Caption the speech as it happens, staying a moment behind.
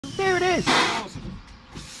is.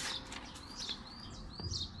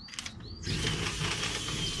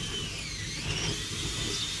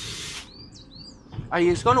 Are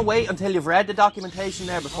you just going to wait until you've read the documentation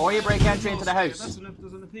there before you break entry into the house? There's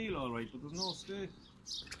an appeal, all right, but there's no stay.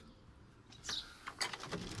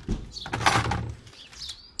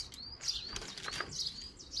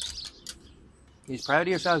 He's proud of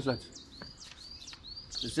yourselves, lads.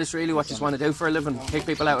 Is this really what you want to do for a living? Kick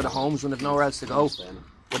people out of their homes when they've nowhere else to go?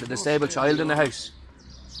 With a disabled child in the house?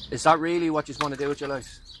 Is that really what you want to do with your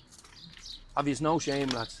lives? Have you no shame,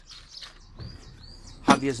 lads?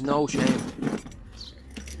 Have you no shame?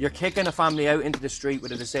 You're kicking a family out into the street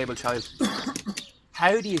with a disabled child.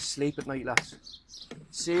 How do you sleep at night, lads?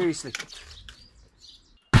 Seriously.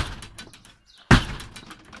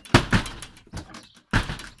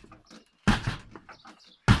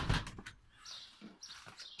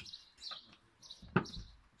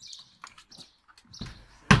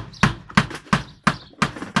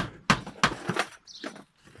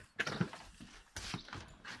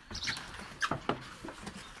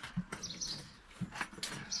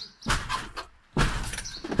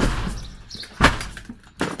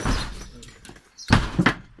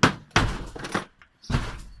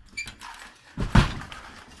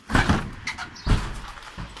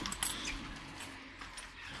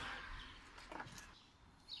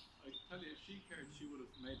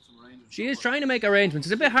 She is trying to make arrangements.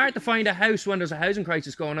 It's a bit hard to find a house when there's a housing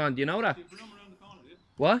crisis going on. Do you know that?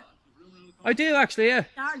 What? I do actually, yeah.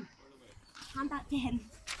 Darn. Hand that to him.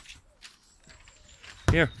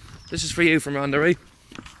 Here, this is for you from Ronda, right?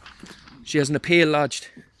 She has an appeal lodged.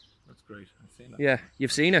 That's great. I've seen that. Yeah,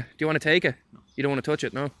 you've seen it. Do you want to take it? No. You don't want to touch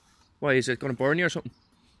it, no? Why, is it going to burn you or something?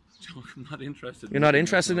 I'm not interested. You're not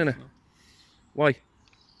interested in it? No. Why?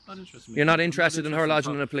 Not interested. You're not interested in her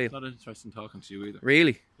lodging an appeal? Not interested in talking to you either.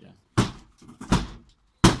 Really? Yeah.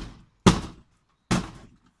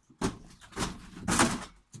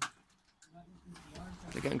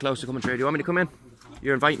 They're getting close to coming through. Do you want me to come in?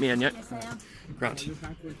 You're inviting me in, yeah? Yes, I am. Grant.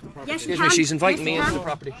 Yes, Excuse me, she's inviting me into the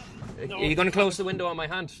property. Are you going to close the window on my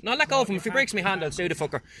hand? No, let go of him. If he breaks my hand, I'll sue the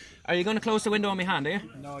fucker. Are you going to close the window on my hand, are you?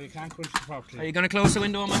 No, you can't go into the property. Are you going to close the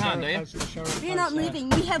window on my hand, are you? We're not moving.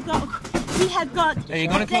 We have got. Are you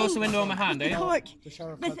going to close the window on my hand, are you? Court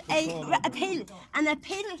with a appeal. An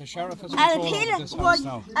appeal. The sheriff has An control appeal of this was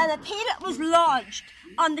house now. an appeal was lodged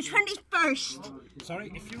on the 21st.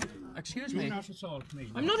 Sorry, if you Excuse do me. not assault me.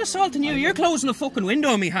 I'm not assaulting you. You're closing a fucking window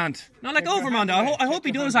on my hand. Now, like over, man. I hope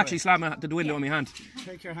he does actually slam the window on my hand.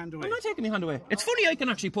 Take your hand away. I'm not taking my hand away. It's funny I can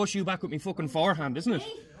actually push you back with my fucking forehand, isn't it?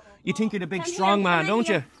 You think you're the big strong man, don't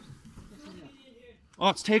you? Oh,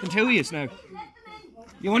 it's taken 2 years now.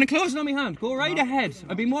 You want to close it on my hand? Go right ahead.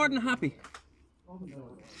 I'd be more than happy.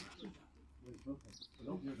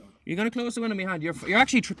 You're going to close the window on my hand. You're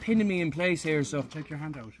actually pinning me in place here, so... Take your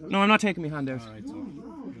hand out. No, I'm not taking my hand out. Alright, so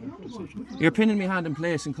your decision. You're pinning my hand in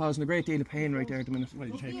place and causing a great deal of pain right there at the minute. Well,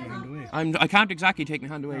 you take your hand away. I can't exactly take my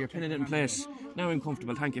hand away. You're pinning it in place. Now I'm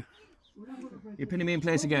comfortable, thank you. You're pinning me in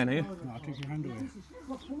place again, are you? No, take your hand away.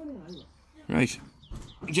 Right.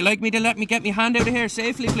 Would you like me to let me get my hand out of here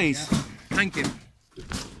safely, please? Yeah. Thank you.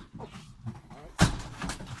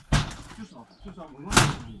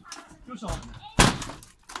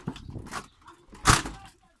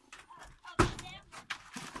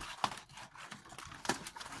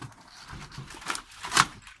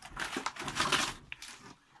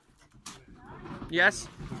 Yes?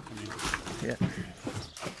 Yeah.